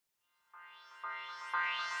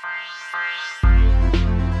Hi,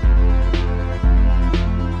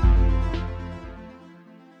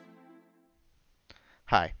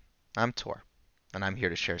 I'm Tor, and I'm here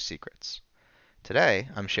to share secrets. Today,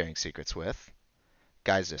 I'm sharing secrets with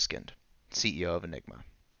Guy Zyskind, CEO of Enigma.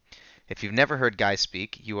 If you've never heard Guy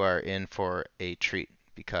speak, you are in for a treat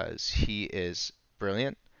because he is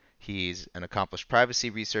brilliant. He's an accomplished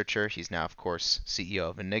privacy researcher. He's now, of course,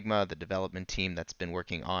 CEO of Enigma, the development team that's been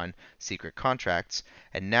working on secret contracts.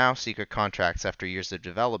 And now, secret contracts, after years of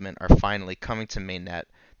development, are finally coming to mainnet,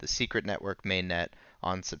 the secret network mainnet,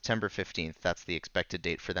 on September 15th. That's the expected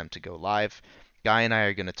date for them to go live. Guy and I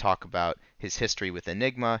are going to talk about his history with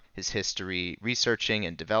Enigma, his history researching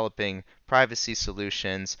and developing privacy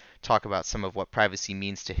solutions, talk about some of what privacy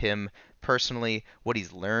means to him personally, what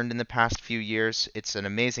he's learned in the past few years. It's an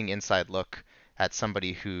amazing inside look at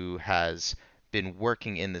somebody who has been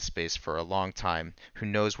working in this space for a long time, who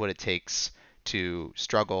knows what it takes to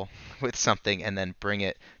struggle with something and then bring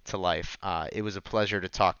it to life. It was a pleasure to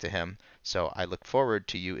talk to him, so I look forward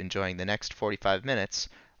to you enjoying the next 45 minutes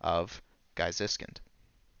of Guy Zyskind.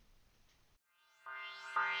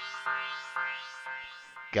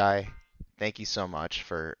 Guy, thank you so much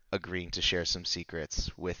for agreeing to share some secrets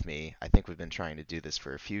with me. I think we've been trying to do this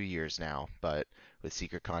for a few years now, but with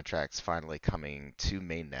secret contracts finally coming to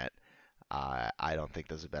mainnet, I don't think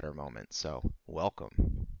there's a better moment. So,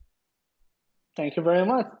 welcome. Thank you very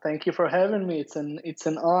much. Thank you for having me. It's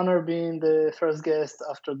an honor being the first guest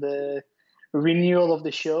after the renewal of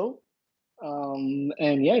the show.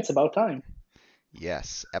 And yeah, it's about time.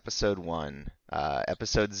 Yes, episode one.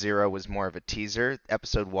 Episode zero was more of a teaser.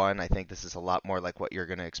 Episode one, I think this is a lot more like what you're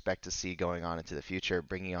going to expect to see going on into the future,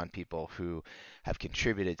 bringing on people who have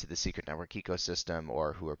contributed to the secret network ecosystem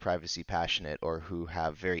or who are privacy passionate or who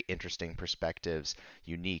have very interesting perspectives,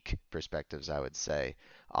 unique perspectives, I would say,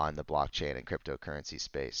 on the blockchain and cryptocurrency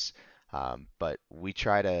space. But we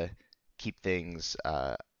try to keep things,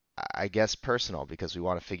 I guess, personal because we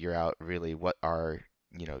want to figure out really what are,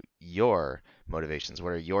 your motivations?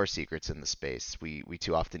 What are your secrets in the space? We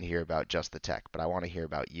too often hear about just the tech, but I want to hear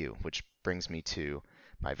about you, which brings me to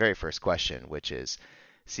my very first question, which is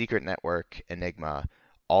Secret Network Enigma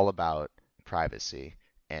all about privacy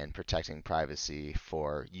and protecting privacy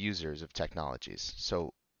for users of technologies.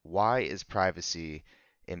 So why is privacy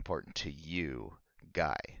important to you,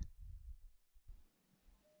 Guy?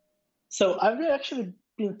 So I've actually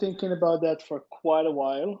been thinking about that for quite a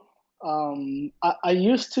while. I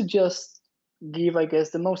used to just give, I guess,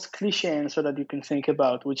 the most cliche answer that you can think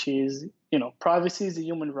about, which is, privacy is a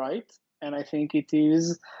human right, and I think it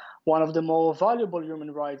is one of the more valuable human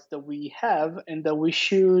rights that we have, and that um,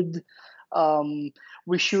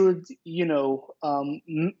 we should,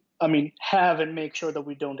 have and make sure that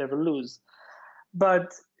we don't ever lose.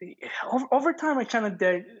 But over time, I kind of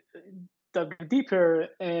dug deeper,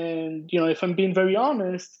 and if I'm being very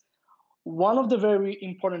honest, one of the very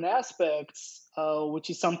important aspects,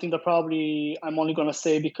 which is something that probably I'm only going to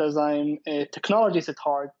say because I'm a technologist at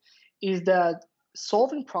heart, is that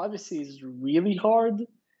solving privacy is really hard,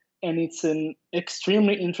 and it's an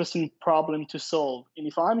extremely interesting problem to solve. And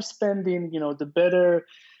if I'm spending, the better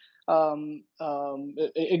a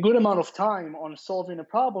good amount of time on solving a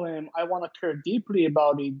problem, I want to care deeply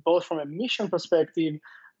about it, both from a mission perspective,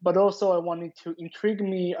 but also I want it to intrigue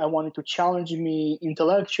me, I want it to challenge me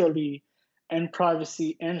intellectually, and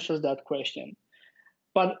privacy answers that question.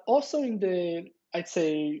 But also in the, I'd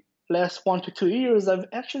say, last 1 to 2 years, I've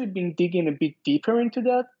actually been digging a bit deeper into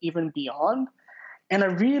that, even beyond. And I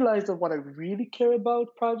realized that what I really care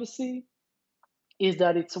about privacy is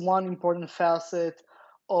that it's one important facet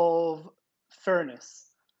of fairness.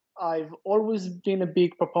 I've always been a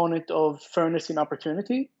big proponent of fairness in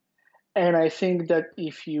opportunity. And I think that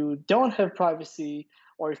if you don't have privacy,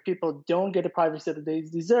 or if people don't get the privacy that they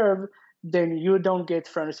deserve, then you don't get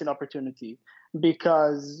fairness in opportunity.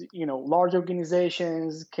 Because, large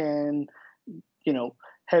organizations can, you know,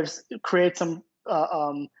 create some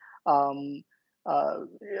um, uh,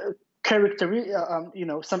 character,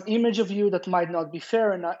 some image of you that might not be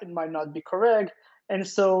fair, and it might not be correct. And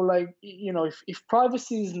so, like, if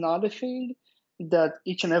privacy is not a thing that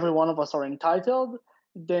each and every one of us are entitled,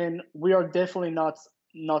 then we are definitely not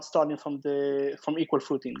starting from equal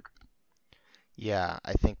footing. Yeah,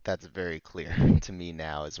 I think that's very clear to me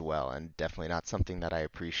now as well, and definitely not something that I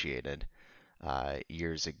appreciated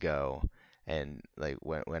years ago. And like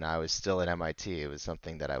when I was still at MIT, it was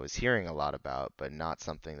something that I was hearing a lot about, but not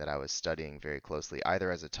something that I was studying very closely, either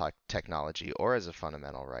as a technology or as a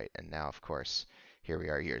fundamental right. And now, of course, here we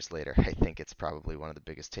are years later. I think it's probably one of the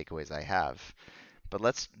biggest takeaways I have. But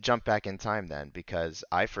let's jump back in time then, because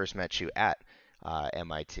I first met you at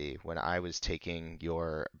MIT when I was taking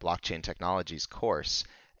your blockchain technologies course.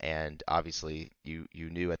 And obviously, you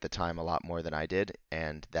knew at the time a lot more than I did,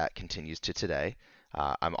 and that continues to today.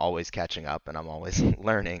 I'm always catching up, and I'm always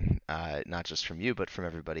learning, not just from you, but from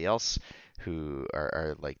everybody else who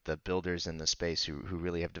are like the builders in the space who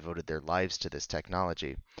really have devoted their lives to this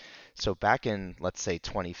technology. So back in, let's say,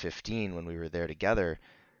 2015, when we were there together,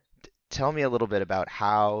 tell me a little bit about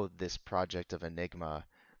how this project of Enigma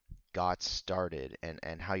got started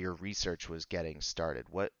and how your research was getting started.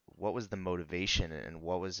 What was the motivation and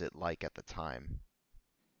what was it like at the time?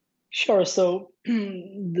 Sure. So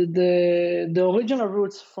the original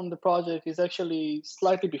roots from the project is actually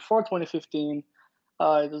slightly before 2015.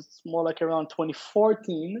 It was more like around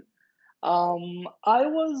 2014. I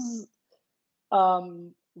was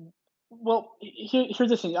um, well. Here's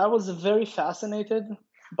the thing. I was very fascinated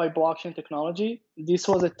by blockchain technology. This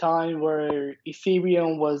was a time where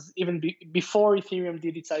Ethereum was even before Ethereum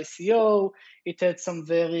did its ICO. It had some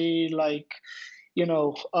very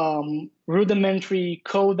rudimentary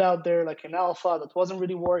code out there, like an alpha that wasn't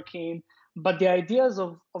really working. But the ideas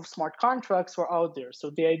of smart contracts were out there. So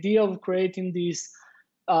the idea of creating these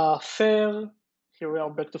fair, here we are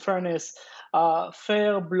back to fairness,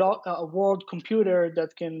 fair world computer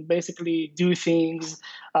that can basically do things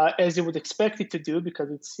as you would expect it to do because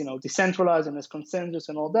it's decentralized and has consensus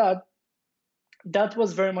and all that. That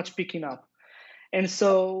was very much picking up. And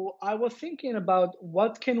so I was thinking about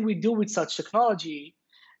what can we do with such technology.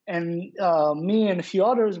 And me and a few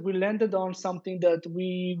others, we landed on something that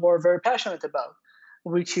we were very passionate about,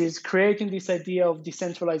 which is creating this idea of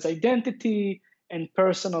decentralized identity and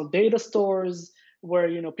personal data stores where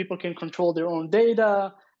people can control their own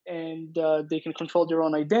data and they can control their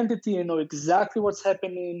own identity and know exactly what's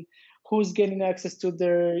happening, who's getting access to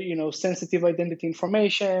their sensitive identity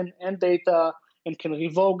information and data and can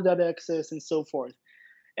revoke that access and so forth.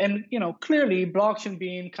 And clearly, blockchain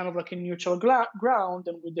being kind of like a neutral ground,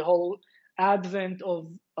 and with the whole advent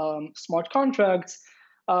of smart contracts,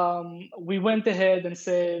 we went ahead and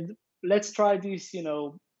said, let's try this,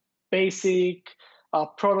 basic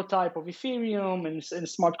prototype of Ethereum and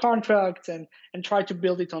smart contracts, and try to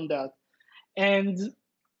build it on that. And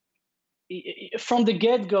from the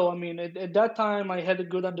get-go, I mean, at that time, I had a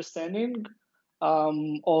good understanding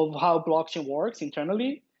of how blockchain works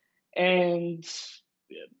internally, and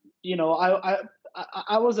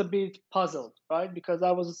I was a bit puzzled, right? Because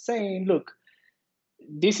I was saying, look,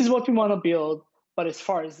 this is what we want to build, but as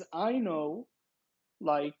far as I know,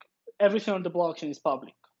 like everything on the blockchain is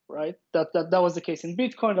public, right? That was the case in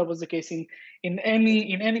Bitcoin. That was the case in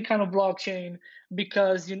any kind of blockchain,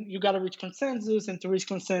 because you got to reach consensus, and to reach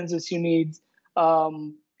consensus, you need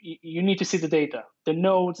to see the data. The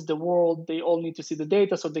nodes, the world, they all need to see the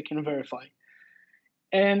data so they can verify.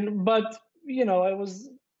 But I was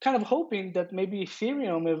kind of hoping that maybe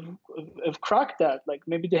Ethereum have cracked that. Like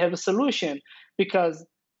maybe they have a solution because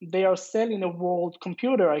they are selling a world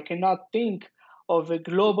computer. I cannot think of a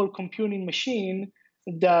global computing machine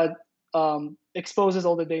that exposes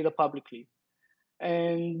all the data publicly.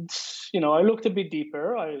 And I looked a bit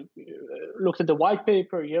deeper. I looked at the white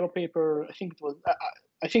paper, yellow paper. I think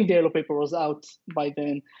the yellow paper was out by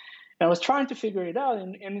then. And I was trying to figure it out,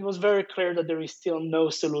 and it was very clear that there is still no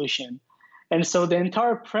solution. And so the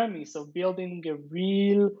entire premise of building a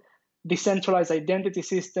real decentralized identity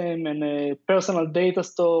system and a personal data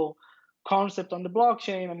store concept on the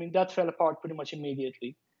blockchain, I mean, that fell apart pretty much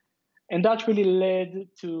immediately. And that really led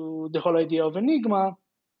to the whole idea of Enigma,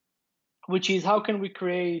 which is how can we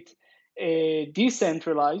create a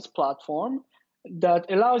decentralized platform that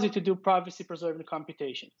allows you to do privacy preserving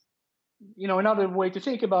computations. Another way to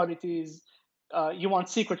think about it is you want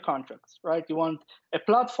secret contracts, right? You want a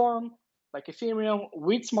platform like Ethereum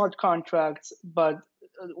with smart contracts, but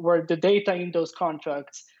where the data in those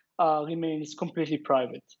contracts remains completely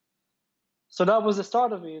private. So that was the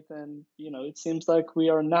start of it, and it seems like we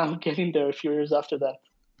are now getting there a few years after that.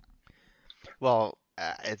 Well,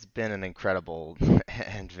 it's been an incredible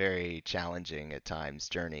and very challenging at times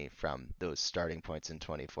journey from those starting points in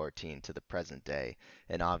 2014 to the present day.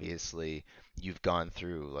 And obviously, you've gone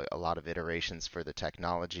through like, a lot of iterations for the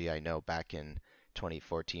technology. I know back in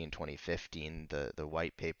 2014, 2015, the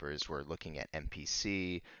white papers were looking at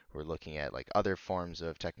MPC, we're looking at like other forms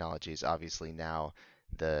of technologies. Obviously, now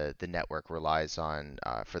the network relies on,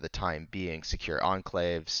 for the time being, secure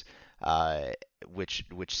enclaves, uh, which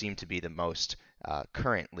seem to be the most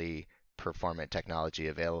currently performant technology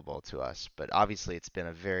available to us. But obviously, it's been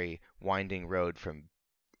a very winding road from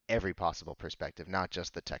every possible perspective, not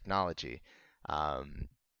just the technology. Um,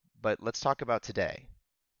 but let's talk about today.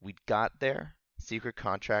 We got there. Secret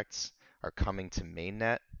contracts are coming to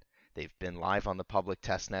mainnet. They've been live on the public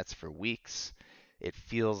test nets for weeks. It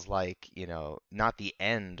feels like, not the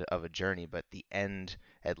end of a journey, but the end,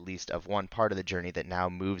 at least, of one part of the journey that now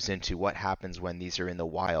moves into what happens when these are in the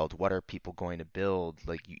wild. What are people going to build?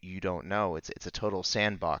 Like you don't know. It's a total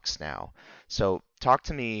sandbox now. So talk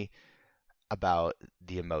to me about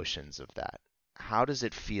the emotions of that. How does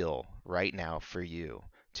it feel right now for you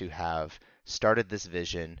to have started this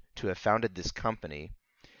vision, to have founded this company,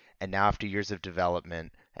 and now after years of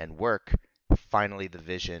development and work, finally the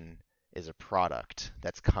vision is a product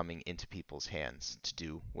that's coming into people's hands to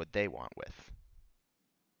do what they want with?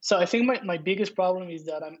 So I think my biggest problem is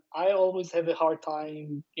that I always have a hard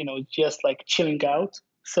time, just like chilling out.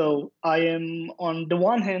 So I am on the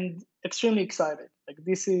one hand extremely excited. Like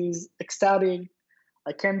this is ecstatic.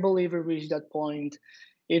 I can't believe we reached that point.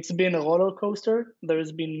 It's been a roller coaster.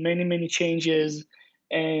 There's been many, many changes.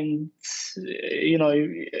 And,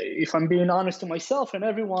 if I'm being honest to myself and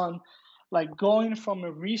everyone, like going from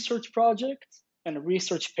a research project and a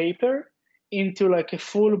research paper into like a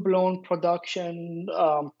full-blown production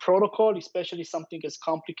protocol, especially something as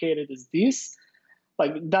complicated as this,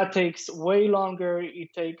 like that takes way longer.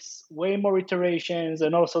 It takes way more iterations,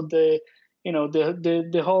 and also the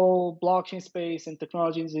whole blockchain space and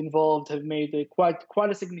technologies involved have made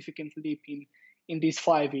quite a significant leap in these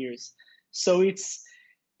 5 years. So it's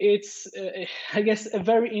I guess a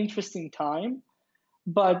very interesting time,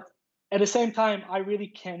 but at the same time, I really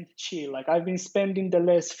can't chill. Like I've been spending the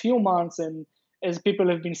last few months, and as people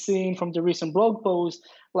have been seeing from the recent blog posts,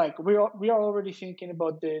 like we are already thinking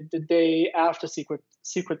about the day after the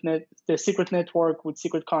secret network with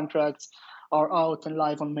secret contracts are out and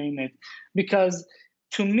live on mainnet. Because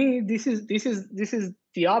to me, this is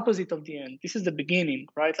the opposite of the end. This is the beginning,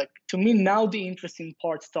 right? Like to me, now the interesting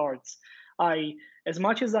part starts. I As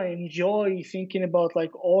much as I enjoy thinking about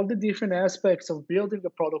like all the different aspects of building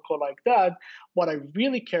a protocol like that, what I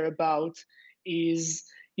really care about is,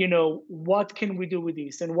 what can we do with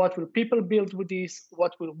this, and what will people build with this?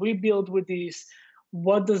 What will we build with this?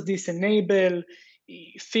 What does this enable?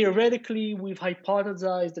 Theoretically, we've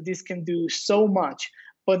hypothesized that this can do so much,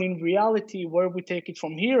 but in reality, where we take it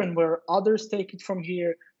from here and where others take it from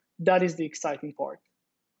here, that is the exciting part.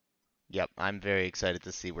 Yep, I'm very excited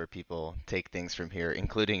to see where people take things from here,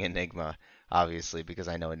 including Enigma, obviously, because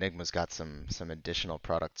I know Enigma's got some additional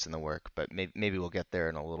products in the work, but maybe we'll get there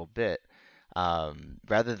in a little bit.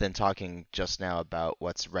 Rather than talking just now about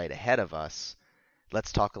what's right ahead of us,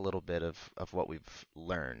 let's talk a little bit of what we've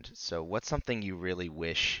learned. So, what's something you really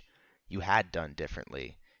wish you had done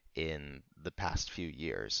differently in the past few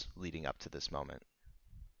years leading up to this moment?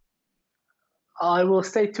 I will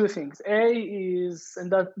say two things. A is,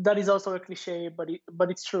 and that is also a cliche, but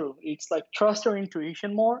it's true. It's like trust your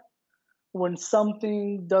intuition more. When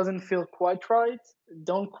something doesn't feel quite right,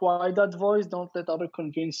 don't quiet that voice. Don't let other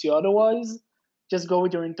convince you otherwise. Just go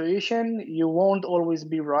with your intuition. You won't always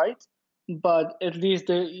be right, but at least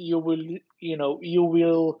you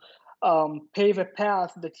will pave a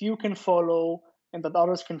path that you can follow and that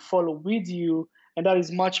others can follow with you, and that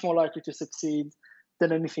is much more likely to succeed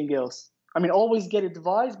than anything else. I mean, always get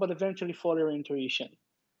advice, but eventually follow your intuition.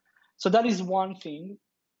 So that is one thing.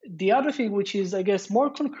 The other thing, which is, I guess, more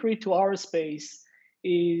concrete to our space,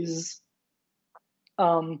 is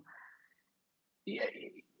um,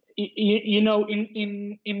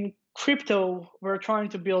 in crypto, we're trying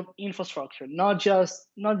to build infrastructure, not just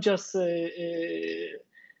a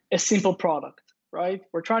simple product, right?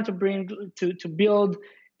 We're trying to build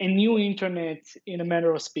a new internet, in a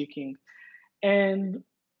manner of speaking. And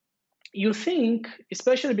you think,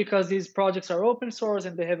 especially because these projects are open source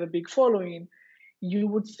and they have a big following, you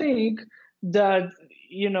would think that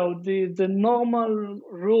the normal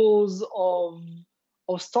rules of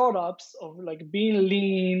startups, of like being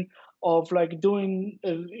lean, of like doing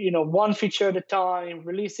one feature at a time,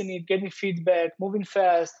 releasing it, getting feedback, moving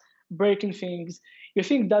fast, breaking things, you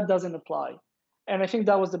think that doesn't apply. And I think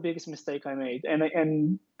that was the biggest mistake I made,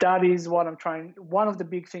 and that is what I'm trying. One of the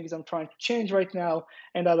big things I'm trying to change right now,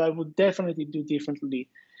 and that I would definitely do differently.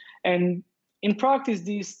 And in practice,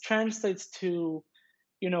 this translates to,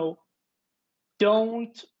 you know,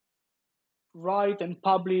 don't write and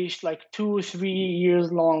publish like 2 or 3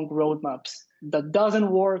 years long roadmaps. That doesn't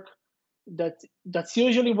work. That's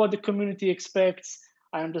usually what the community expects.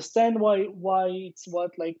 I understand why it's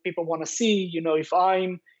what like people want to see.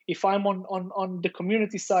 If I'm on the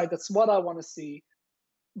community side, that's what I want to see.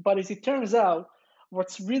 But as it turns out,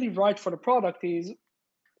 what's really right for the product is,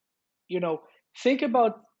 you know, think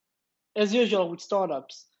about, as usual with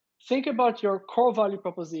startups, think about your core value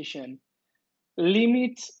proposition.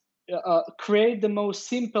 Limit create the most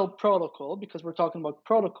simple protocol, because we're talking about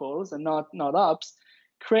protocols and not apps.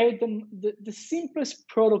 Create the simplest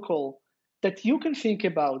protocol that you can think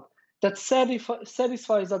about that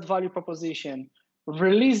satisfies that value proposition.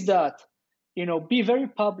 Release that. Be very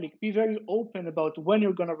public, be very open about when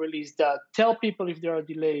you're going to release that. Tell people if there are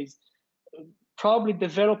delays. Probably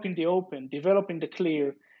develop in the open, develop in the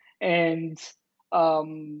clear, and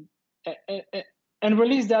um, and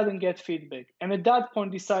release that and get feedback. And at that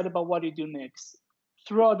point, decide about what you do next.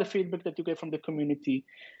 Throughout the feedback that you get from the community,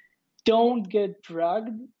 don't get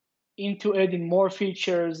dragged into adding more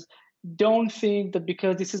features. Don't think that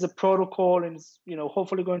because this is a protocol and it's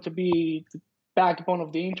hopefully going to be the backbone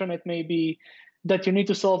of the internet, maybe that you need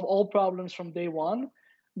to solve all problems from day one,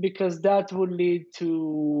 because that would lead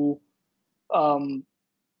to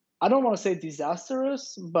I don't want to say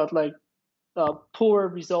disastrous, but like poor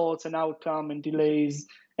results and outcome and delays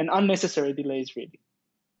and unnecessary delays, really.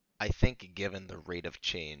 I think given the rate of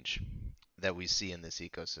change that we see in this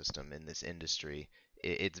ecosystem, in this industry,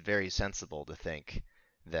 it's very sensible to think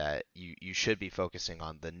that you should be focusing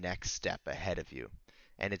on the next step ahead of you.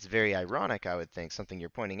 And it's very ironic, I would think, something you're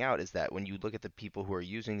pointing out is that when you look at the people who are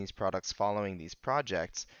using these products, following these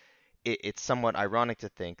projects, it's somewhat ironic to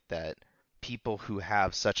think that people who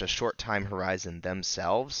have such a short time horizon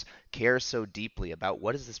themselves care so deeply about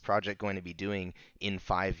what is this project going to be doing in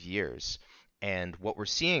 5 years. And what we're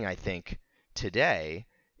seeing, I think, today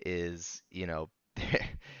is,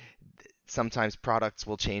 sometimes products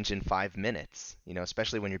will change in 5 minutes,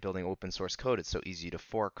 especially when you're building open source code. It's so easy to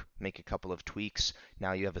fork, make a couple of tweaks.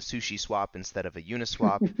 Now you have a sushi swap instead of a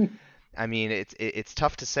uniswap. I mean, it's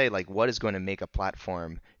tough to say like what is going to make a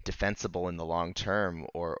platform defensible in the long term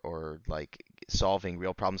or like solving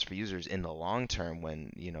real problems for users in the long term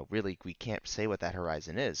when, really we can't say what that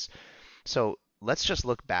horizon is. So let's just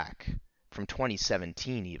look back from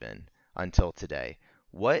 2017 even until today.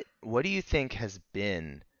 What do you think has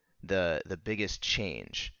been the biggest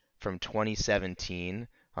change from 2017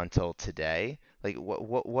 until today? Like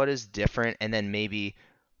what is different, and then maybe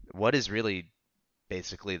what is really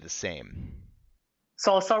basically the same?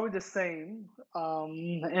 So I'll start with the same,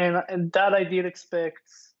 and that I did expect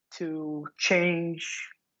to change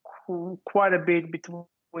quite a bit between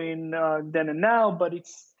then and now, but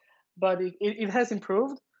it has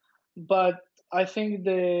improved. But I think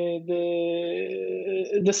the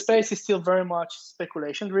space is still very much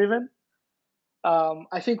speculation driven.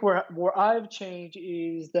 I think where I've changed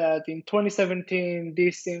is that in 2017,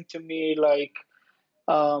 this seemed to me like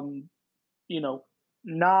um, you know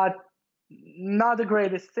not not the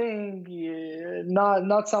greatest thing,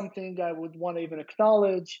 not something I would want to even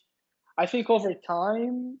acknowledge. I think over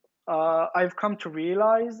time, I've come to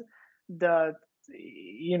realize that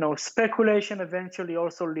speculation eventually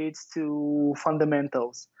also leads to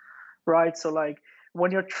fundamentals, right? So like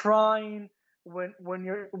when you're trying when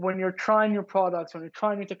you're trying new products, when you're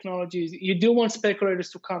trying new technologies, you do want speculators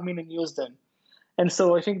to come in and use them. And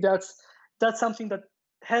so I think that's something that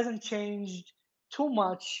hasn't changed too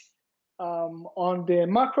much on the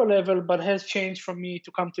macro level, but has changed for me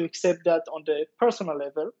to come to accept that on the personal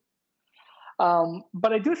level.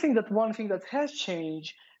 But I do think that one thing that has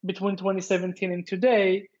changed between 2017 and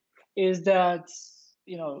today is that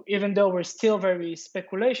even though we're still very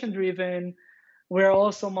speculation driven, we're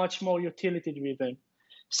also much more utility driven.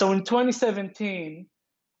 So in 2017,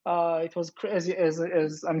 it was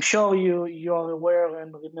as I'm sure you are aware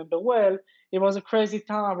and remember well. It was a crazy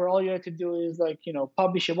time where all you had to do is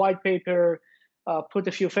publish a white paper, put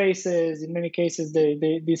a few faces. In many cases,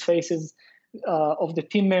 these faces of the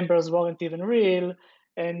team members weren't even real,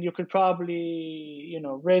 and you could probably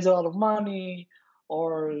raise a lot of money,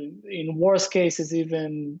 or in worst cases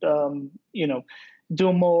even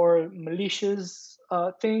do more malicious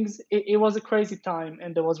things. It was a crazy time,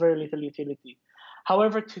 and there was very little utility.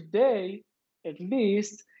 However, today, at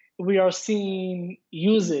least, we are seeing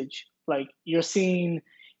usage. Like you're seeing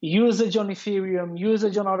usage on Ethereum,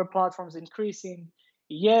 usage on other platforms increasing.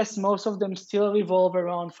 Yes, most of them still revolve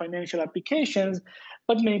around financial applications,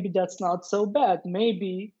 but maybe that's not so bad.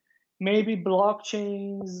 Maybe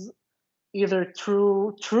blockchains, either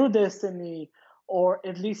through destiny or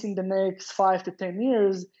at least in the next 5 to 10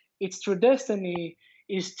 years, its true destiny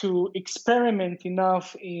is to experiment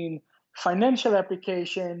enough in financial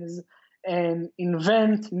applications and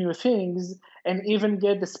invent new things and even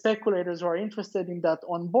get the speculators who are interested in that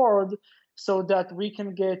on board so that we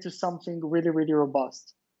can get to something really, really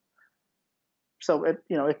robust. So, a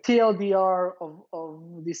TLDR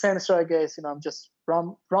of this answer, I guess, I'm just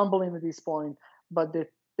rumbling at this point, but the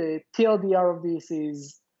TLDR of this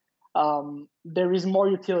is there is more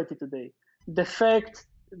utility today. The fact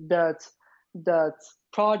that that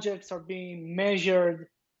projects are being measured,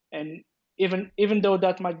 and even though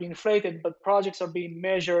that might be inflated, but projects are being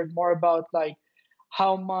measured more about like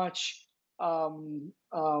how much um,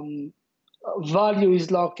 um, value is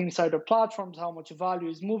locked inside their platforms, how much value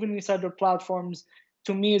is moving inside their platforms.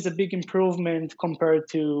 To me, is a big improvement compared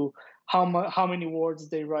to how many words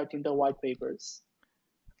they write in the white papers.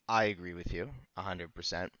 I agree with you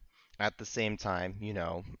 100%. At the same time,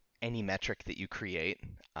 any metric that you create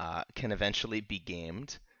can eventually be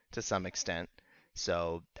gamed to some extent.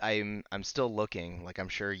 So I'm still looking, like I'm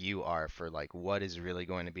sure you are, for like what is really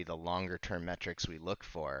going to be the longer term metrics we look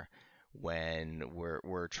for when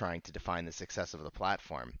we're trying to define the success of the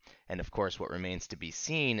platform. And of course, what remains to be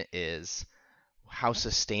seen is how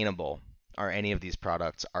sustainable are any of these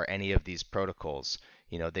products, are any of these protocols.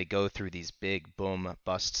 They go through these big boom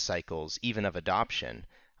bust cycles, even of adoption.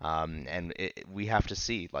 And we have to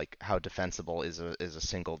see like how defensible is a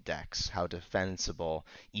single DEX, how defensible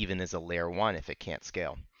even is a layer one if it can't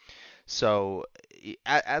scale. So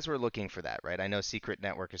as we're looking for that, right? I know Secret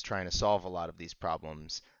Network is trying to solve a lot of these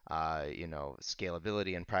problems.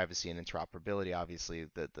 Scalability and privacy and interoperability, obviously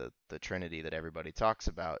the trinity that everybody talks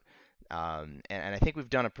about. And I think we've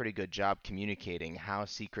done a pretty good job communicating how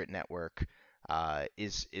Secret Network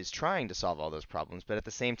is trying to solve all those problems, but at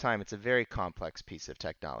the same time, it's a very complex piece of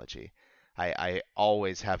technology. I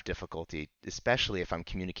always have difficulty, especially if I'm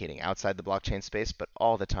communicating outside the blockchain space, but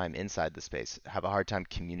all the time inside the space, have a hard time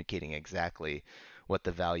communicating exactly what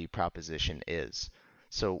the value proposition is.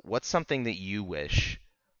 So, what's something that you wish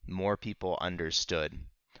more people understood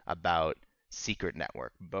about Secret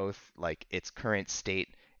Network, both like its current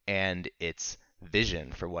state and its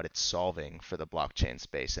vision for what it's solving for the blockchain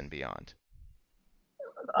space and beyond?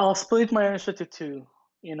 I'll split my answer to two.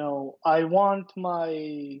 I want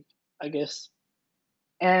my, I guess,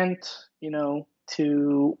 aunt,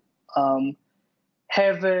 to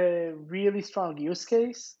have a really strong use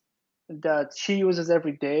case that she uses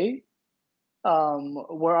every day,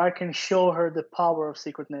 where I can show her the power of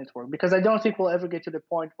Secret Network. Because I don't think we'll ever get to the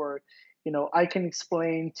point where, I can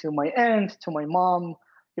explain to my aunt, to my mom,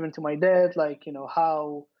 even to my dad, like,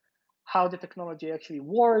 how the technology actually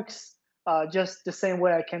works. Just the same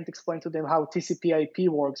way I can't explain to them how TCP/IP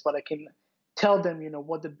works, but I can tell them,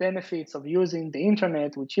 what the benefits of using the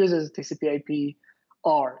internet, which uses TCP/IP,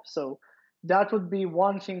 are. So that would be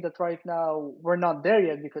one thing that right now we're not there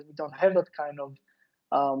yet because we don't have that kind of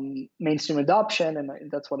mainstream adoption,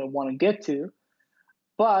 and that's what I want to get to.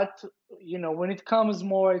 But when it comes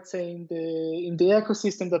more, I'd say in the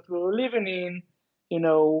ecosystem that we're living in, you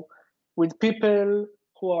know, with people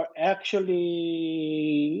who are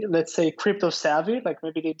actually, let's say, crypto savvy, like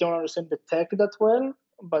maybe they don't understand the tech that well,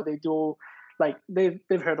 but they do, like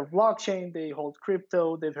they've heard of blockchain, they hold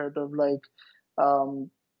crypto, they've heard of like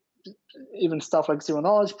um, even stuff like zero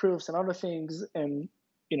knowledge proofs and other things, and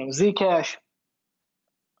Zcash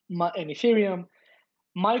and Ethereum.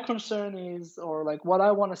 My concern is, or like what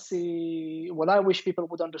I want to see, what I wish people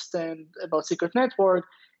would understand about Secret Network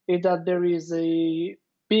is that there is a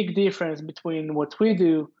big difference between what we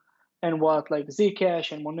do and what like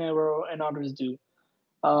Zcash and Monero and others do.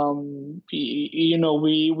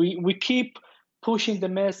 We keep pushing the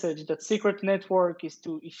message that Secret Network is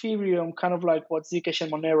to Ethereum, kind of like what Zcash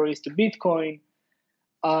and Monero is to Bitcoin.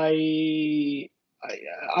 I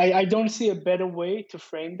I don't see a better way to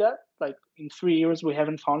frame that. Like in 3 years, we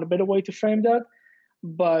haven't found a better way to frame that.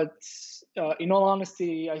 But in all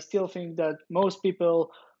honesty, I still think that most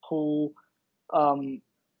people who um,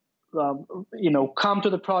 come to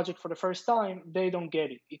the project for the first time, they don't get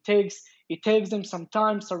it. It takes them some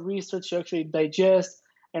time, some research to actually digest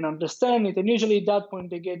and understand it. And usually at that point,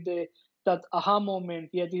 they get that aha moment.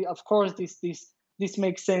 Yeah, of course, this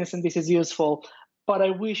makes sense and this is useful. But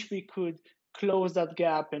I wish we could close that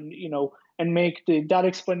gap and and make that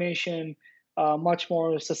explanation much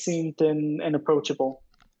more succinct and approachable.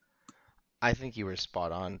 I think you were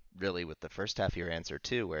spot on, really, with the first half of your answer,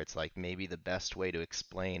 too, where it's like maybe the best way to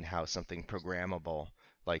explain how something programmable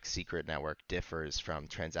like Secret Network differs from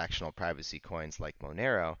transactional privacy coins like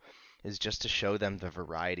Monero is just to show them the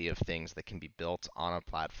variety of things that can be built on a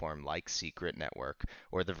platform like Secret Network,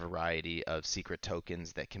 or the variety of secret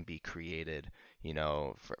tokens that can be created,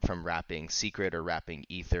 from wrapping secret or wrapping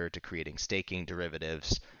ether to creating staking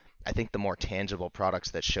derivatives. I think the more tangible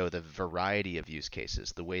products that show the variety of use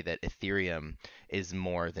cases, the way that Ethereum is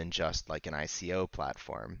more than just like an ICO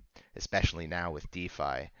platform, especially now with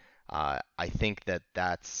DeFi, I think that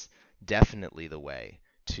that's definitely the way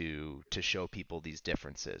to show people these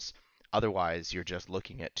differences. Otherwise, you're just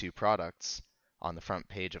looking at two products on the front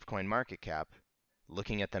page of CoinMarketCap,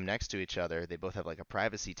 looking at them next to each other, they both have like a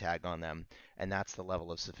privacy tag on them, and that's the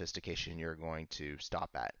level of sophistication you're going to stop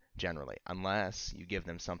at generally, unless you give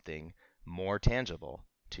them something more tangible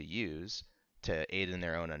to use to aid in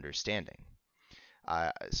their own understanding.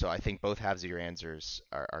 So I think both halves of your answers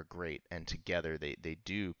are great, and together they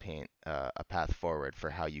do paint a path forward for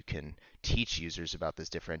how you can teach users about this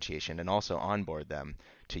differentiation and also onboard them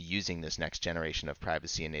to using this next generation of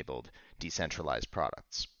privacy-enabled decentralized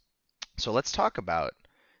products. So let's talk about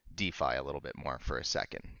DeFi a little bit more for a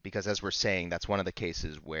second, because as we're saying, that's one of the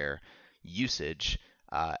cases where usage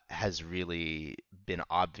has really been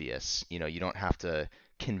obvious. You know, you don't have to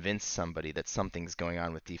convince somebody that something's going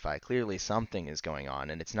on with DeFi. Clearly, something is going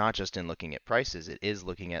on, and it's not just in looking at prices. It is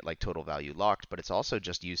looking at like total value locked, but it's also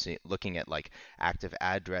just looking at like active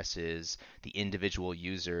addresses, the individual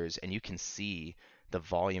users, and you can see the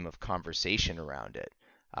volume of conversation around it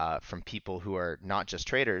from people who are not just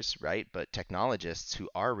traders, right, but technologists who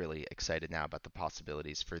are really excited now about the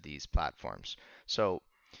possibilities for these platforms. So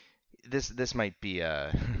this might be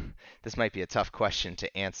a this might be a tough question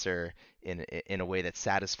to answer in a way that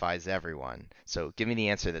satisfies everyone. So give me the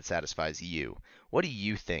answer that satisfies you. What do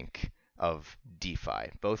you think of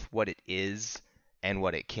DeFi, both what it is and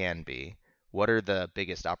what it can be? What are the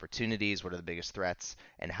biggest opportunities? What are the biggest threats?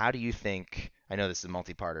 And how do you think, I know this is a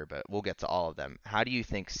multi-parter, but we'll get to all of them. How do you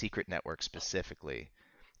think Secret Network specifically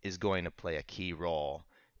is going to play a key role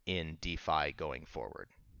in DeFi going forward?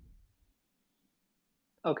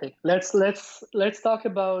 Okay, let's talk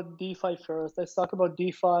about DeFi first. Let's talk about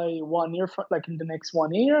DeFi 1 year, like in the next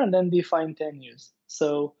 1 year, and then DeFi in 10 years.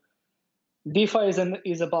 So DeFi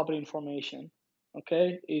is a bubble information.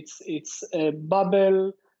 Okay, it's a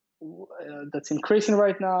bubble that's increasing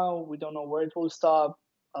right now. We don't know where it will stop.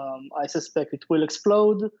 I suspect it will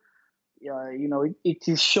explode. Yeah, it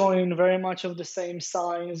is showing very much of the same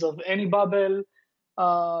signs of any bubble.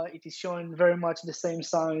 It is showing very much the same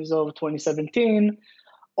signs of 2017.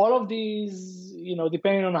 All of these,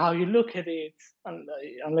 depending on how you look at it,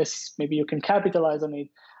 unless maybe you can capitalize on it,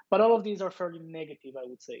 but all of these are fairly negative, I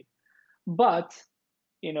would say. But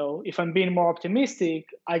if I'm being more optimistic,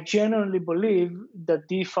 I genuinely believe that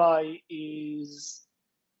DeFi is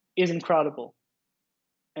incredible.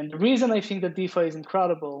 And the reason I think that DeFi is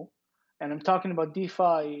incredible, and I'm talking about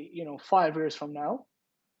DeFi, 5 years from now,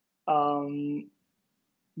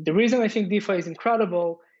 the reason I think DeFi is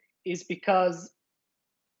incredible is because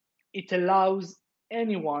it allows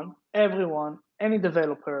anyone, everyone, any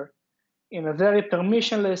developer, in a very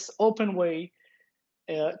permissionless, open way,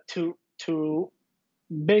 to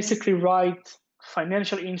basically write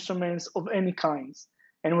financial instruments of any kinds.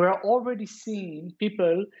 And we're already seeing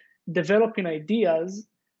people developing ideas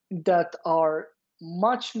that are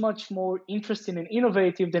much, much more interesting and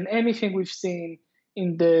innovative than anything we've seen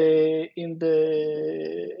in the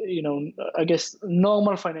I guess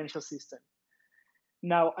normal financial system.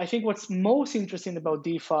 Now, I think what's most interesting about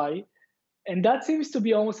DeFi, and that seems to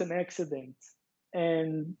be almost an accident,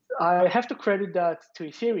 and I have to credit that to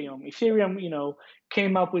Ethereum. Ethereum,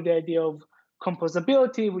 came up with the idea of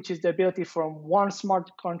composability, which is the ability from one smart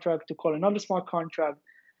contract to call another smart contract.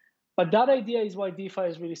 But that idea is why DeFi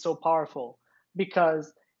is really so powerful,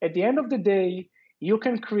 because at the end of the day, you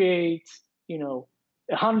can create,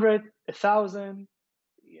 100, 1,000,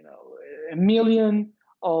 a million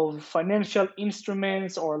of financial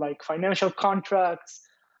instruments or like financial contracts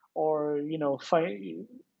or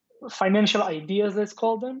financial ideas, let's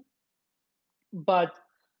call them, but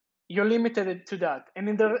you're limited to that. And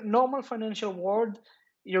in the normal financial world,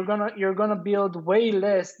 you're gonna build way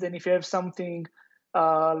less than if you have something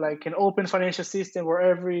like an open financial system where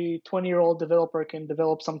every 20-year-old developer can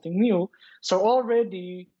develop something new. So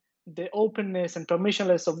already the openness and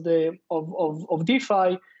permissionless of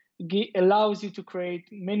DeFi allows you to create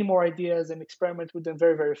many more ideas and experiment with them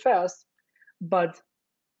very, very fast. But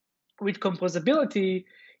with composability,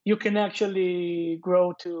 you can actually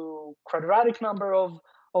grow to quadratic number of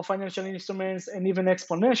financial instruments and even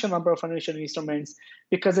exponential number of financial instruments,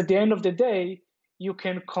 because at the end of the day, you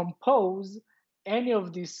can compose any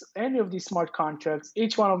of these smart contracts,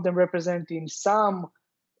 each one of them representing some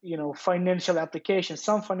financial application,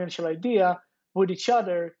 some financial idea with each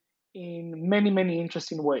other in many, many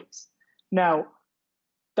interesting ways. Now,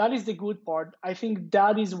 that is the good part. I think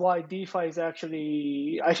that is why DeFi is I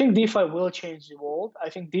think DeFi will change the world. I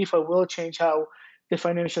think DeFi will change how the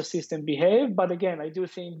financial system behave. But again, I do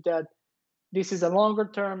think that this is a longer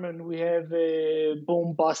term and we have a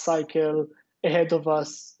boom bust cycle ahead of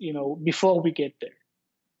us, before we get there.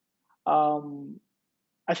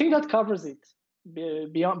 I think that covers it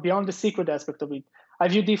beyond the secret aspect of it. I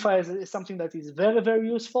view DeFi as something that is very, very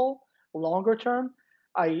useful longer term.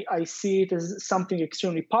 I see it as something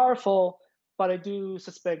extremely powerful, but I do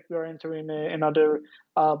suspect we are entering another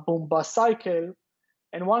boom bust cycle.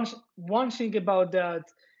 And one thing about that,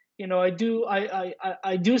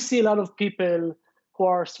 I do see a lot of people who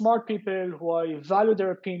are smart people who I value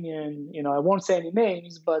their opinion. I won't say any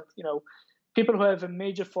names, but people who have a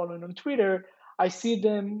major following on Twitter, I see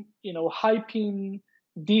them, hyping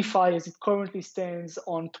DeFi as it currently stands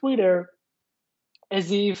on Twitter,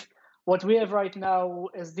 as if what we have right now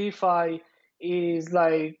as DeFi is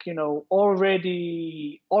like,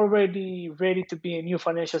 already ready to be a new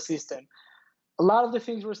financial system. A lot of the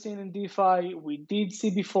things we're seeing in DeFi, we did see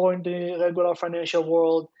before in the regular financial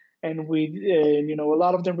world, and a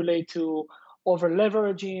lot of them relate to over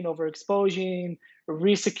leveraging, over exposing,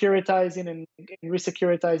 resecuritizing, and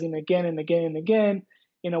resecuritizing again and again and again.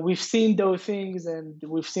 We've seen those things, and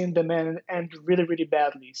we've seen them end really, really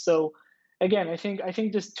badly. So, again, I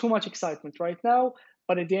think there's too much excitement right now,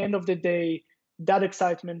 but at the end of the day, that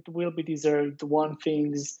excitement will be deserved once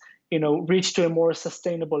things reach to a more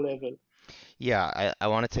sustainable level. Yeah, I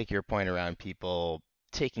want to take your point around people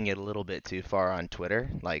taking it a little bit too far on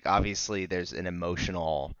Twitter. Like, obviously, there's an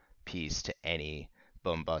emotional piece to any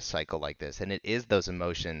boom bust cycle like this, and it is those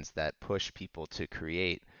emotions that push people to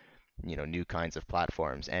create new kinds of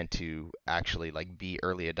platforms and to actually like be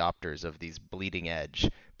early adopters of these bleeding edge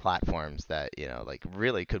platforms that like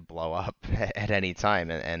really could blow up at any time,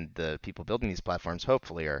 and the people building these platforms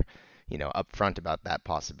hopefully are upfront about that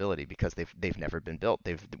possibility because they've never been built.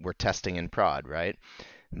 We're testing in prod, right?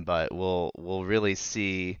 But we'll really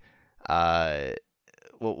see uh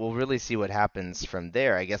we'll really see what happens from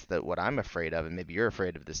there. I guess that what I'm afraid of, and maybe you're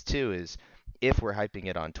afraid of this too, is if we're hyping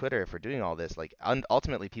it on Twitter, if we're doing all this, like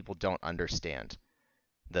ultimately people don't understand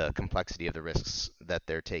the complexity of the risks that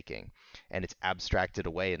they're taking, and it's abstracted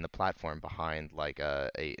away in the platform behind like a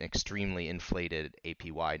extremely inflated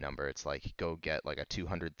APY number. It's like go get like a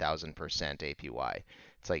 200,000% APY.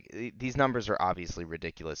 It's like these numbers are obviously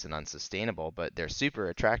ridiculous and unsustainable, but they're super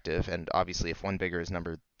attractive. And obviously, if one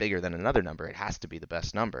number bigger than another number, it has to be the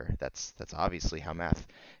best number. That's obviously how math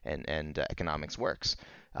and economics works.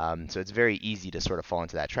 So it's very easy to sort of fall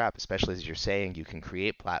into that trap, especially as you're saying, you can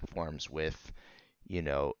create platforms with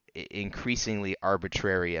increasingly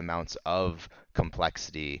arbitrary amounts of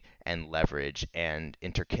complexity and leverage and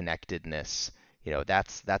interconnectedness.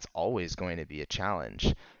 That's always going to be a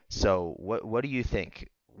challenge. So what do you think?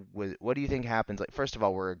 What do you think happens? Like, first of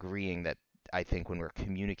all, we're agreeing that I think when we're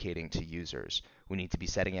communicating to users, we need to be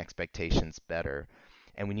setting expectations better,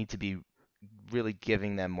 and we need to be really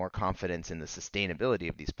giving them more confidence in the sustainability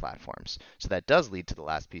of these platforms. So that does lead to the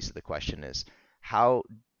last piece of the question is how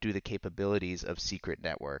do the capabilities of Secret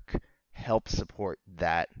Network help support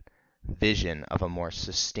that vision of a more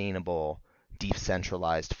sustainable,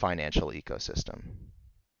 decentralized financial ecosystem?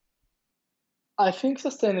 I think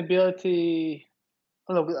sustainability.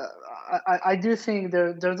 Look, I do think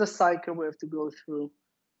there's a cycle we have to go through.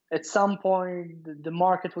 At some point, the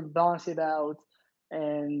market would balance it out,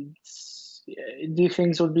 and these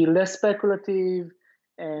things would be less speculative,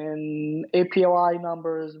 and API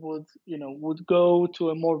numbers would go to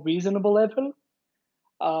a more reasonable level.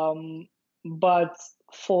 Um, but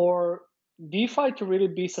for DeFi to really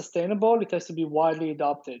be sustainable, it has to be widely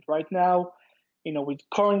adopted. Right now, with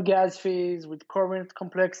current gas fees, with current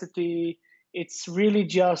complexity, it's really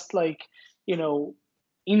just like, you know,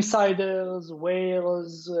 insiders,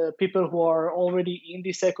 whales, people who are already in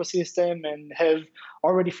this ecosystem and have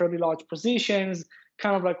already fairly large positions,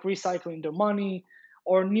 kind of like recycling their money,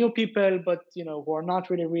 or new people, but who are not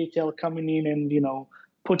really retail coming in and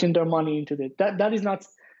putting their money into it. That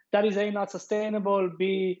is A, not sustainable.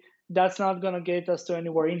 B, that's not going to get us to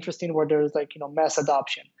anywhere interesting where there's like mass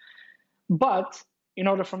adoption. But in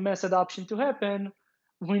order for mass adoption to happen,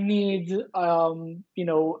 we need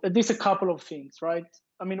at least a couple of things, right?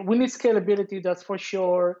 I mean, we need scalability, that's for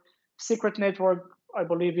sure. Secret Network, I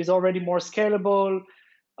believe, is already more scalable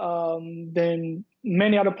than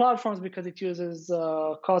many other platforms because it uses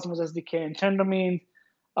Cosmos SDK and Tendermint.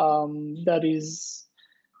 That is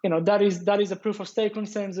a proof of stake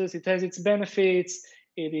consensus. It has its benefits.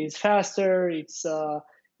 It is faster.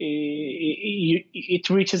 It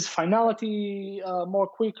reaches finality more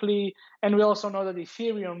quickly, and we also know that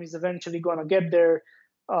Ethereum is eventually going to get there,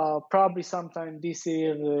 probably sometime this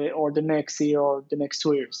year or the next year or the next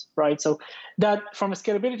 2 years, right? So that, from a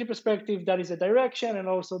scalability perspective, that is a direction, and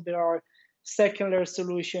also there are secondary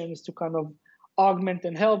solutions to kind of augment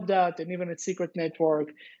and help that. And even at Secret Network,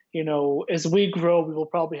 as we grow, we will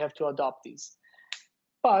probably have to adopt these.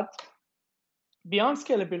 But beyond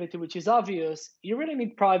scalability, which is obvious, you really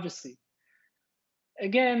need privacy.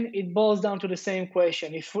 again, it boils down to the same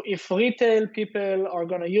question. If retail people are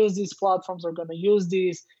going to use these platforms, are going to use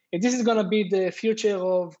these, if this is going to be the future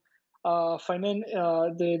of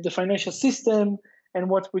the financial system and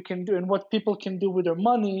what we can do and what people can do with their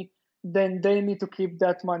money, then they need to keep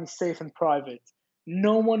that money safe and private.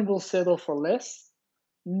 No one will settle for less.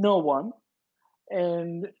 No one.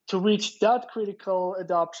 And to reach that critical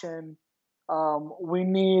adoption, we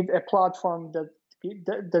need a platform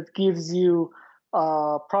that gives you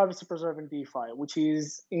privacy preserving DeFi, which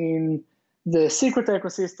is in the secret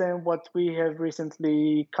ecosystem, what we have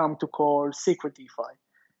recently come to call secret DeFi.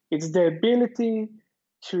 It's the ability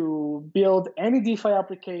to build any DeFi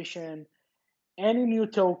application, any new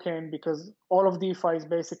token, because all of DeFi is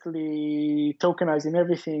basically tokenizing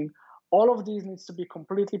everything. All of these needs to be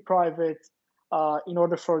completely private in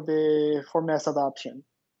order for mass adoption.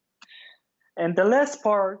 And the last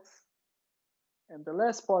part,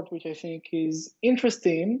 which I think is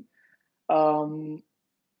interesting, and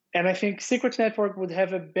I think Secret Network would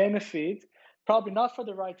have a benefit, probably not for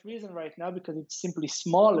the right reason right now because it's simply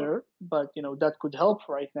smaller, but that could help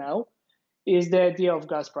right now, is the idea of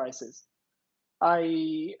gas prices.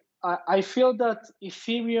 I feel that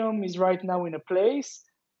Ethereum is right now in a place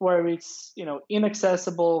where it's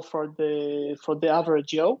inaccessible for the average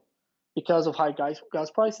Joe because of high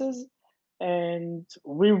gas prices, and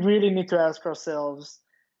we really need to ask ourselves,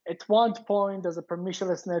 at what point does a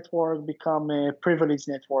permissionless network become a privileged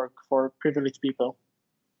network for privileged people?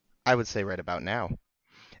 I would say right about now.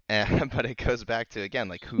 But it goes back to again,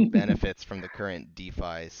 like who benefits from the current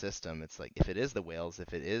DeFi system? It's like if it is the whales,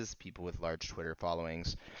 if it is people with large Twitter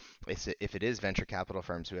followings, if it is venture capital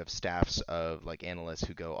firms who have staffs of like analysts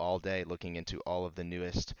who go all day looking into all of the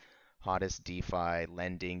newest, hottest DeFi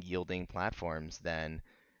lending yielding platforms, then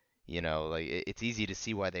like it's easy to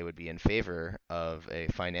see why they would be in favor of a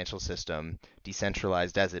financial system,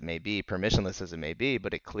 decentralized as it may be, permissionless as it may be,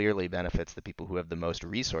 but it clearly benefits the people who have the most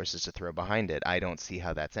resources to throw behind it. I don't see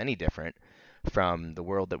how that's any different from the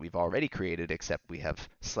world that we've already created, except we have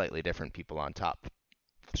slightly different people on top.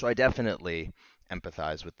 So I definitely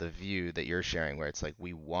empathize with the view that you're sharing, where it's like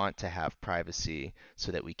we want to have privacy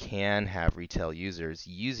so that we can have retail users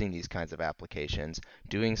using these kinds of applications,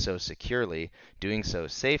 doing so securely, doing so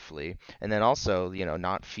safely, and then also,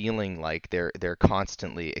 not feeling like they're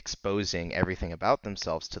constantly exposing everything about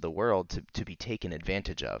themselves to the world to be taken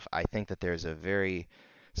advantage of. I think that there's a very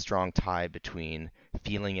strong tie between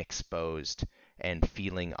feeling exposed and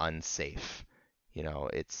feeling unsafe.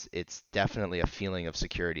 It's definitely a feeling of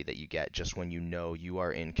security that you get just when you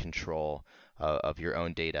are in control of your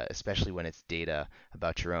own data, especially when it's data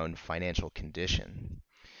about your own financial condition.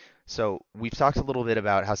 So we've talked a little bit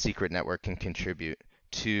about how Secret Network can contribute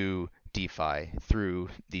to DeFi through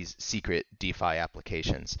these secret DeFi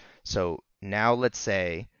applications. So now let's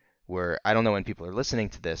say I don't know when people are listening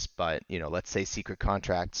to this, but let's say secret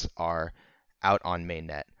contracts are out on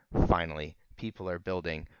mainnet. Finally, people are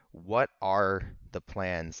building. What are the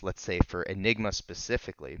plans, let's say for Enigma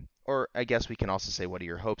specifically? Or I guess we can also say, what are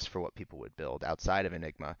your hopes for what people would build outside of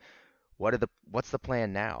Enigma? What's the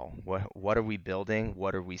plan now? What are we building?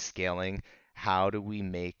 What are we scaling? How do we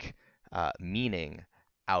make meaning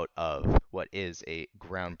out of what is a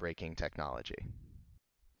groundbreaking technology?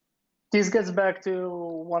 This gets back to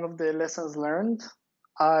one of the lessons learned.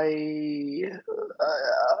 I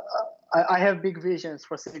I have big visions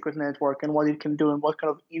for Secret Network and what it can do and what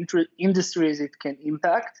kind of industries it can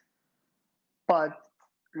impact. But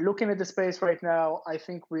looking at the space right now, I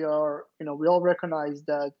think we all recognize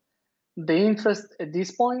that the interest at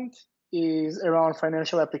this point is around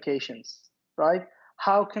financial applications, right?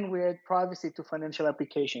 How can we add privacy to financial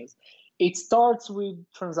applications? It starts with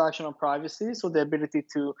transactional privacy, so the ability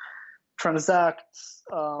to transact,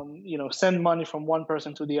 send money from one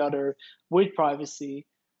person to the other with privacy.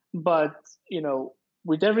 But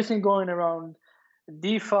with everything going around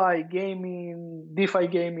DeFi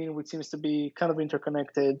gaming, which seems to be kind of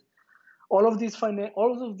interconnected, all of these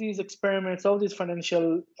experiments, all these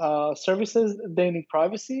financial services, they need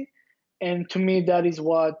privacy, and to me, that is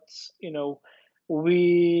what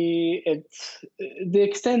we at the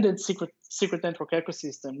extended secret network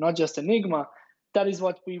ecosystem, not just Enigma. That is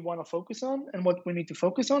what we want to focus on, and what we need to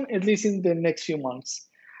focus on, at least in the next few months.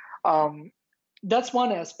 Um, that's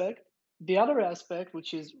one aspect. The other aspect,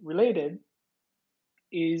 which is related,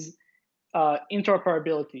 is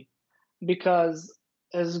interoperability, because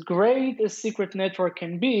as great as secret network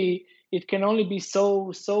can be, it can only be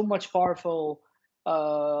so much powerful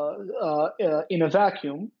in a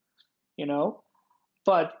vacuum, you know.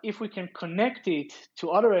 But if we can connect it to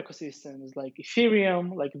other ecosystems like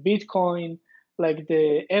Ethereum, like Bitcoin, like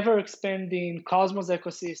the ever expanding Cosmos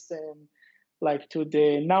ecosystem, like to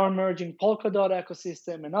the now emerging Polkadot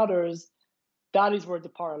ecosystem and others, that is where the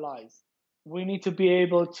power lies. We need to be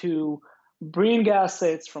able to bring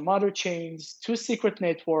assets from other chains to secret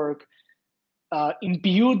network,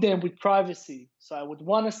 imbue them with privacy. So I would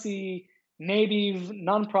want to see native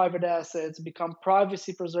non-private assets become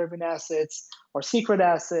privacy preserving assets or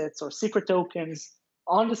secret tokens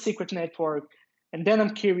on the secret network. And then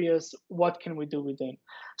I'm curious, what can we do with them?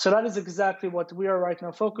 So that is exactly what we are right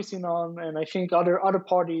now focusing on. And I think other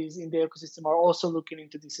parties in the ecosystem are also looking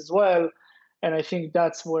into this as well. And I think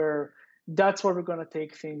that's where we're going to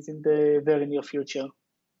take things in the very near future.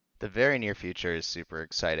 The very near future is super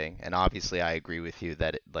exciting, and obviously I agree with you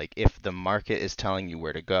that like if the market is telling you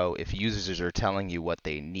where to go, if users are telling you what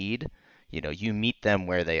they need, you meet them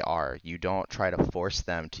where they are. You don't try to force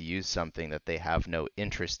them to use something that they have no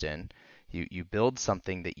interest in. You build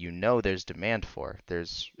something that you know there's demand for.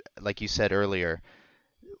 There's, like you said earlier,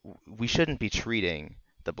 we shouldn't be treating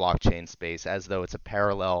the blockchain space as though it's a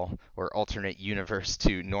parallel or alternate universe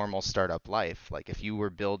to normal startup life. Like if you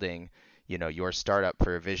were building, your startup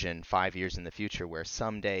for a vision 5 years in the future where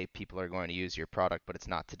someday people are going to use your product, but it's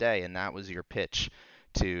not today, and that was your pitch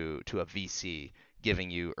to a VC giving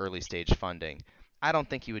you early stage funding, I don't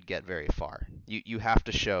think you would get very far. You have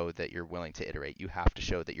to show that you're willing to iterate. You have to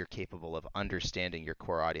show that you're capable of understanding your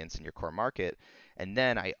core audience and your core market. And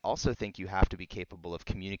then I also think you have to be capable of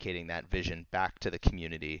communicating that vision back to the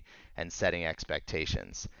community and setting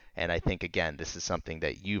expectations. And I think, again, this is something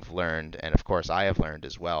that you've learned, and of course I have learned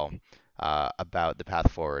as well, about the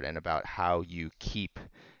path forward and about how you keep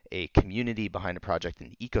a community behind a project,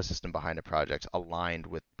 an ecosystem behind a project aligned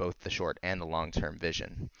with both the short and the long-term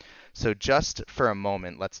vision. So just for a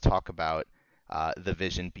moment, let's talk about the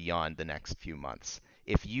vision beyond the next few months.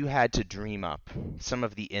 If you had to dream up some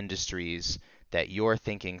of the industries that you're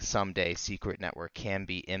thinking someday Secret Network can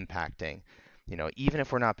be impacting, even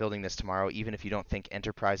if we're not building this tomorrow, even if you don't think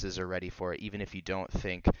enterprises are ready for it, even if you don't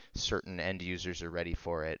think certain end users are ready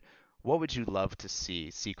for it, what would you love to see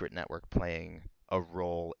Secret Network playing a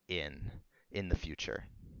role in the future?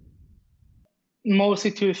 Mostly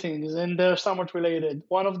two things, and they're somewhat related.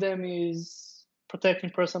 One of them is protecting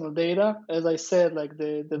personal data. As I said, like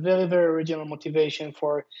the very, very original motivation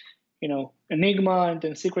for, Enigma and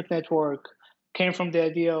then Secret Network came from the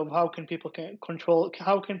idea of how can people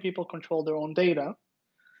control their own data.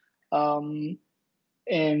 Um,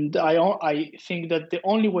 and I think that the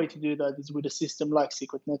only way to do that is with a system like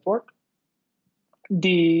Secret Network.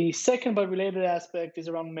 The second but related aspect is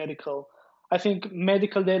around medical. I think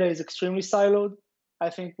medical data is extremely siloed. I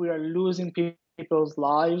think we are losing people's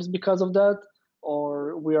lives because of that,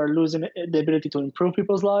 or we are losing the ability to improve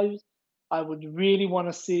people's lives. I would really want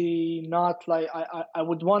to see not like I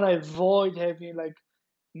would want to avoid having like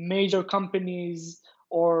major companies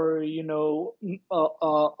or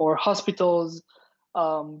or hospitals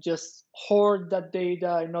just hoard that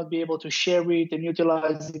data and not be able to share it and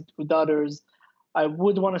utilize it with others. I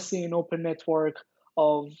would want to see an open network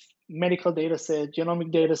of medical data sets,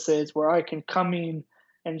 genomic data sets, where I can come in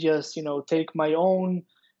and just take my own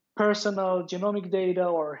personal genomic data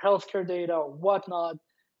or healthcare data or whatnot,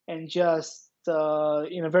 and just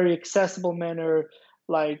in a very accessible manner,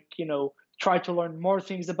 like try to learn more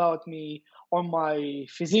things about me, or my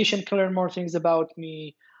physician can learn more things about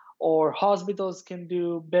me, or hospitals can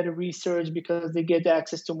do better research because they get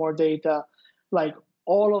access to more data. Like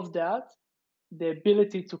all of that, the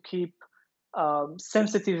ability to keep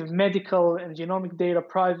sensitive medical and genomic data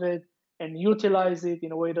private and utilize it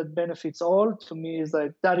in a way that benefits all, to me is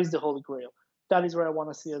like that is the holy grail. That is where I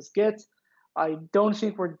want to see us get. I don't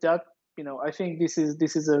think we're that. I think this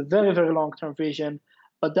is a very, very long term vision,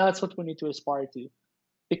 but that's what we need to aspire to,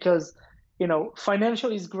 because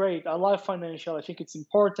financial is great. I love financial. I think it's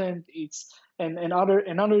important. It's and other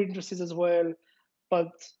industries as well.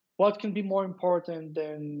 But what can be more important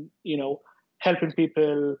than helping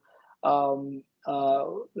people, um, uh,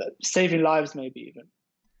 saving lives, maybe even.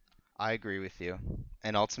 I agree with you.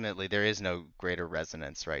 And ultimately, there is no greater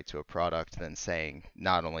resonance, right, to a product than saying,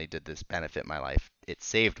 not only did this benefit my life, it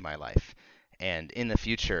saved my life. And in the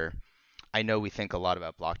future, I know we think a lot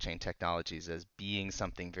about blockchain technologies as being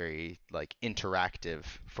something very like interactive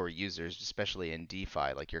for users, especially in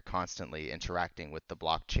DeFi, like you're constantly interacting with the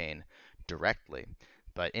blockchain directly.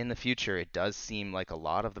 But in the future, it does seem like a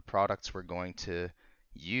lot of the products we're going to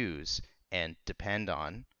use and depend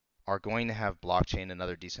on are going to have blockchain and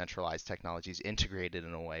other decentralized technologies integrated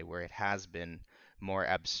in a way where it has been more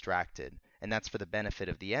abstracted. And that's for the benefit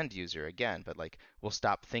of the end user again, but like we'll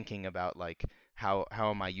stop thinking about like how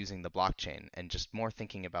am I using the blockchain, and just more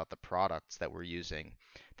thinking about the products that we're using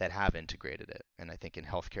that have integrated it. And I think in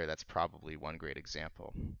healthcare, that's probably one great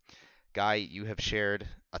example. Guy, you have shared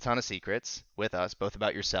a ton of secrets with us, both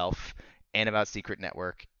about yourself and about Secret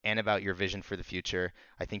Network and about your vision for the future.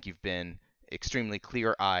 I think you've been extremely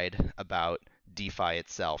clear-eyed about DeFi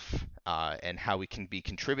itself, and how we can be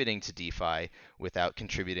contributing to DeFi without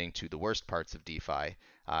contributing to the worst parts of DeFi,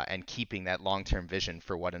 and keeping that long-term vision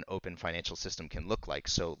for what an open financial system can look like.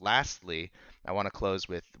 So, lastly, I want to close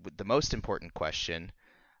with the most important question,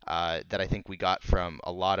 that I think we got from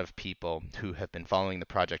a lot of people who have been following the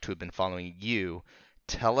project, who have been following you.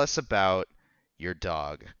 Tell us about your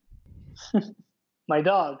dog. My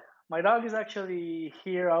dog. My dog is actually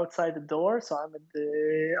here outside the door, so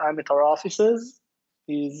I'm at our offices.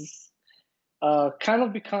 He's kind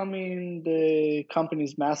of becoming the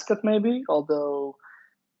company's mascot, maybe. Although,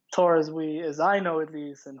 Tor, as I know at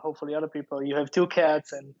least, and hopefully other people, you have two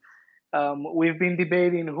cats, and we've been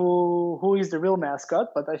debating who is the real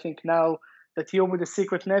mascot. But I think now that you're with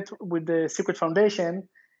the Secret Foundation,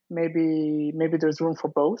 maybe there's room for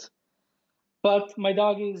both. But my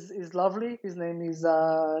dog is lovely. His name is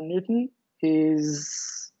Newton.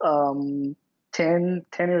 He's 10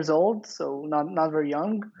 years old, so not very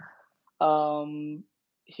young.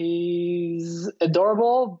 He's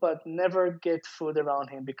adorable, but never get food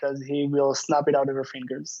around him because he will snap it out of your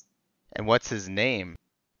fingers. And what's his name?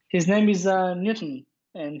 His name is Newton,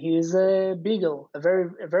 and he is a beagle, a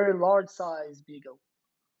very large size beagle.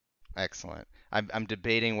 Excellent. I'm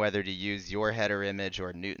debating whether to use your header image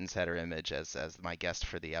or Newton's header image as my guest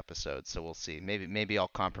for the episode. So we'll see. Maybe I'll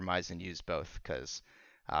compromise and use both, because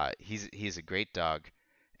he's a great dog,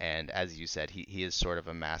 and as you said, he is sort of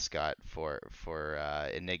a mascot for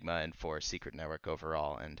Enigma and for Secret Network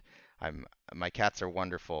overall. And I'm my cats are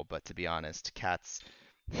wonderful, but to be honest, cats.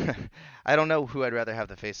 I don't know who I'd rather have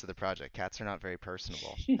the face of the project. Cats are not very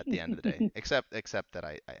personable at the end of the day, except that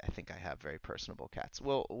I think I have very personable cats.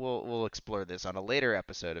 We'll explore this on a later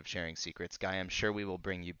episode of Sharing Secrets, Guy. I'm sure we will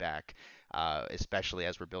bring you back, especially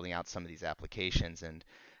as we're building out some of these applications, and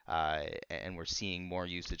we're seeing more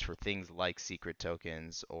usage for things like secret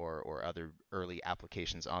tokens or other early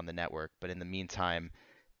applications on the network. But in the meantime,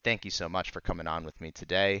 thank you so much for coming on with me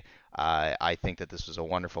today. I think that this was a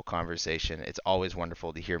wonderful conversation. It's always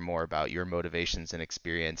wonderful to hear more about your motivations and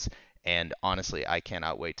experience. And honestly, I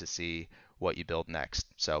cannot wait to see what you build next.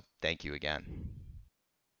 So thank you again.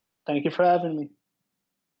 Thank you for having me.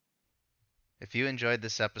 If you enjoyed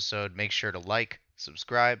this episode, make sure to like,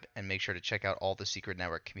 subscribe, and make sure to check out all the Secret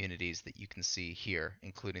Network communities that you can see here,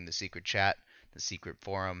 including the Secret Chat, the Secret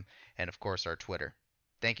Forum, and of course our Twitter.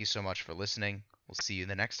 Thank you so much for listening. We'll see you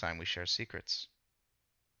the next time we share secrets.